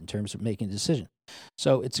mind in terms of making a decision.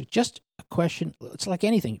 So it's just a question. It's like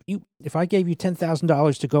anything. If I gave you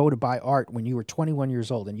 $10,000 to go to buy art when you were 21 years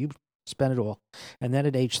old and you spent it all, and then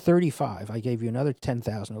at age 35, I gave you another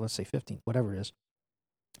 10,000, or let's say 15, whatever it is,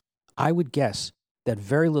 I would guess that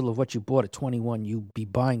very little of what you bought at 21, you'd be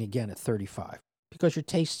buying again at 35 because your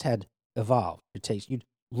tastes had evolved. You'd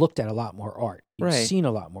looked at a lot more art. You'd seen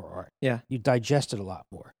a lot more art. Yeah. You digested a lot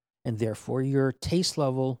more. And therefore, your taste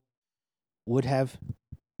level would have,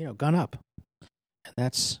 gone up. And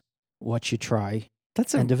that's what you try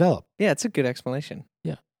and develop. Yeah, it's a good explanation.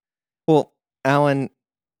 Yeah. Well, Alan,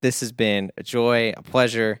 this has been a joy, a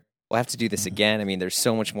pleasure. We'll have to do this again. I mean, there's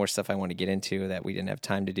so much more stuff I want to get into that we didn't have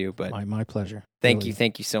time to do, but my pleasure. Thank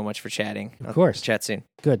you so much for chatting. Of course. Chat soon.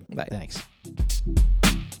 Good. Bye. Thanks.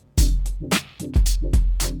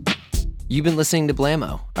 You've been listening to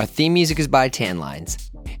Blammo. Our theme music is by Tan Lines.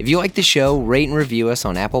 If you like the show, rate and review us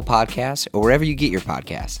on Apple Podcasts or wherever you get your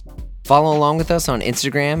podcasts. Follow along with us on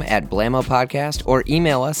Instagram at Blammo Podcast or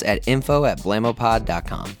email us at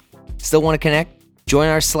info@blammopod.com. Still want to connect? Join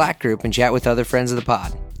our Slack group and chat with other friends of the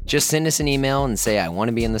pod. Just send us an email and say, I want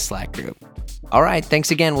to be in the Slack group. All right, thanks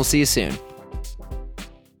again. We'll see you soon.